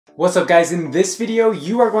What's up guys, in this video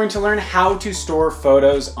you are going to learn how to store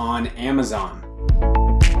photos on Amazon.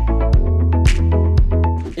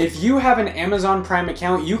 If you have an Amazon Prime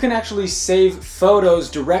account, you can actually save photos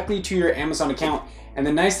directly to your Amazon account, and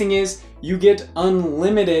the nice thing is you get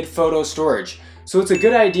unlimited photo storage. So it's a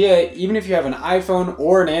good idea, even if you have an iPhone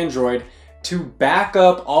or an Android, to back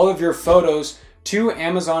up all of your photos to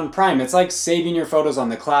Amazon Prime. It's like saving your photos on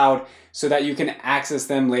the cloud so that you can access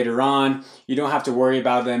them later on. You don't have to worry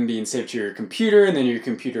about them being saved to your computer and then your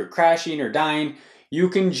computer crashing or dying. You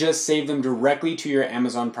can just save them directly to your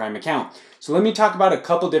Amazon Prime account. So let me talk about a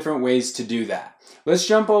couple different ways to do that. Let's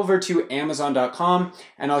jump over to Amazon.com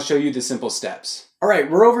and I'll show you the simple steps. All right,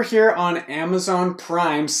 we're over here on Amazon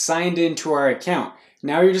Prime, signed into our account.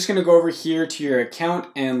 Now you're just gonna go over here to your account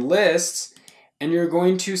and lists, and you're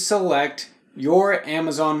going to select your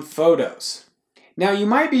Amazon photos. Now you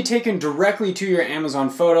might be taken directly to your Amazon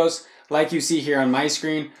photos like you see here on my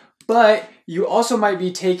screen, but you also might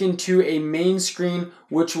be taken to a main screen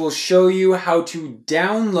which will show you how to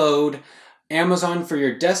download Amazon for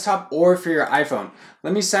your desktop or for your iPhone.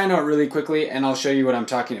 Let me sign out really quickly and I'll show you what I'm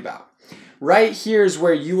talking about. Right here is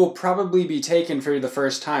where you will probably be taken for the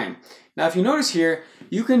first time. Now if you notice here,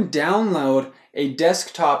 you can download a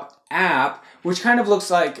desktop app which kind of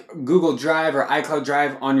looks like Google Drive or iCloud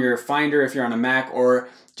Drive on your Finder if you're on a Mac, or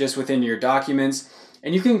just within your documents.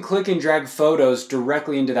 And you can click and drag photos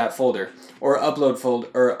directly into that folder, or upload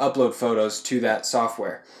photos to that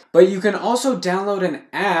software. But you can also download an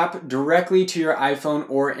app directly to your iPhone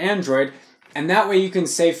or Android, and that way you can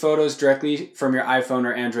save photos directly from your iPhone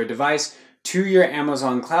or Android device to your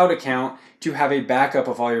Amazon Cloud account to have a backup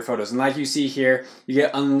of all your photos. And like you see here, you get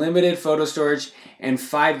unlimited photo storage and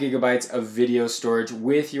 5 gigabytes of video storage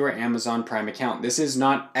with your Amazon Prime account. This is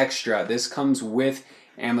not extra, this comes with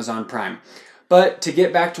Amazon Prime. But to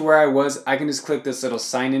get back to where I was, I can just click this little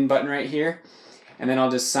sign in button right here, and then I'll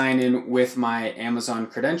just sign in with my Amazon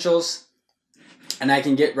credentials, and I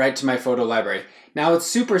can get right to my photo library. Now it's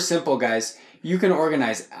super simple, guys. You can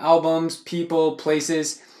organize albums, people,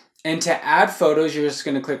 places, and to add photos, you're just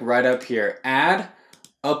gonna click right up here, add,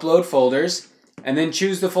 upload folders, and then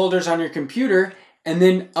choose the folders on your computer, and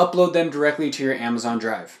then upload them directly to your Amazon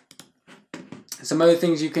Drive. Some other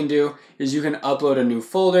things you can do is you can upload a new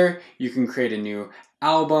folder, you can create a new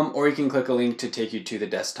album, or you can click a link to take you to the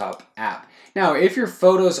desktop app. Now, if your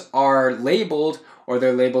photos are labeled, or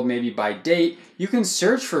they're labeled maybe by date, you can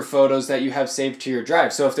search for photos that you have saved to your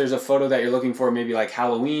drive. So if there's a photo that you're looking for, maybe like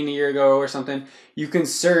Halloween a year ago or something, you can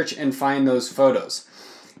search and find those photos.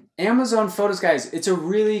 Amazon Photos, guys, it's a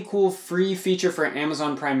really cool free feature for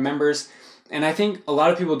Amazon Prime members. And I think a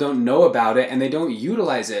lot of people don't know about it and they don't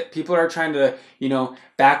utilize it. People are trying to,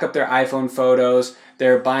 back up their iPhone photos.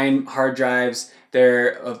 They're buying hard drives.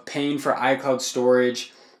 They're paying for iCloud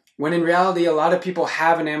storage. When in reality, a lot of people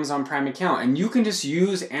have an Amazon Prime account, and you can just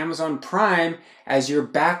use Amazon Prime as your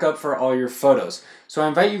backup for all your photos. So I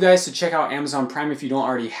invite you guys to check out Amazon Prime if you don't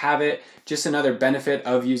already have it. Just another benefit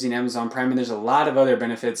of using Amazon Prime, and there's a lot of other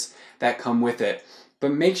benefits that come with it.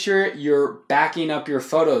 But make sure you're backing up your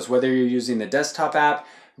photos, whether you're using the desktop app,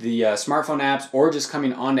 the smartphone apps, or just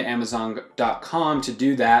coming onto Amazon.com to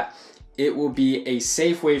do that. It will be a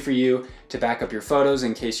safe way for you to back up your photos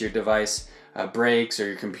in case your device breaks or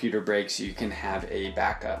your computer breaks. You can have a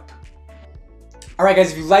backup. All right,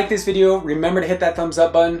 guys, if you like this video, remember to hit that thumbs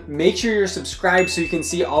up button. Make sure you're subscribed so you can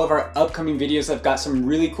see all of our upcoming videos. I've got some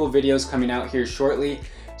really cool videos coming out here shortly.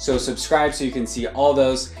 So subscribe so you can see all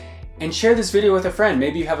those. And share this video with a friend.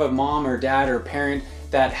 Maybe you have a mom or dad or parent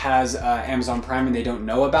that has Amazon Prime and they don't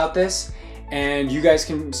know about this, and you guys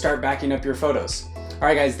can start backing up your photos. All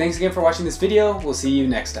right, guys, thanks again for watching this video. We'll see you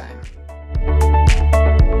next time.